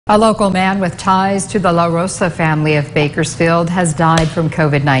A local man with ties to the La Rosa family of Bakersfield has died from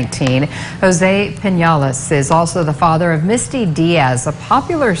COVID-19. Jose Pinales is also the father of Misty Diaz, a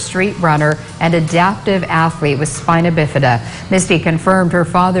popular street runner and adaptive athlete with spina bifida. Misty confirmed her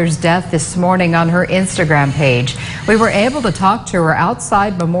father's death this morning on her Instagram page. We were able to talk to her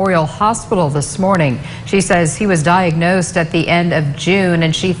outside Memorial Hospital this morning. She says he was diagnosed at the end of June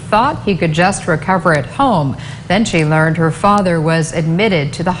and she thought he could just recover at home. Then she learned her father was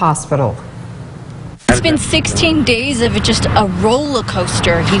admitted to the hospital. It's been 16 days of just a roller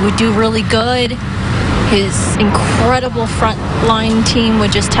coaster. He would do really good. His incredible frontline team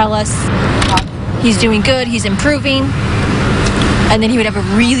would just tell us he's doing good, he's improving, and then he would have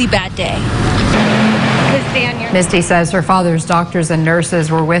a really bad day. Misty says her father's doctors and nurses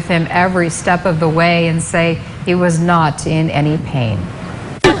were with him every step of the way and say he was not in any pain.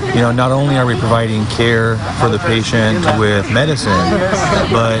 You know, not only are we providing care for the patient with medicine,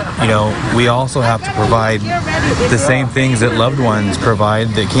 but, you know, we also have to provide the same things that loved ones provide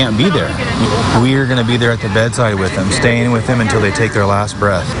that can't be there. We are going to be there at the bedside with them, staying with them until they take their last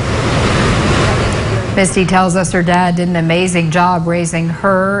breath. Misty tells us her dad did an amazing job raising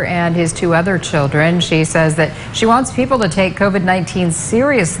her and his two other children. She says that she wants people to take COVID-19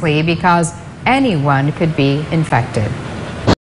 seriously because anyone could be infected.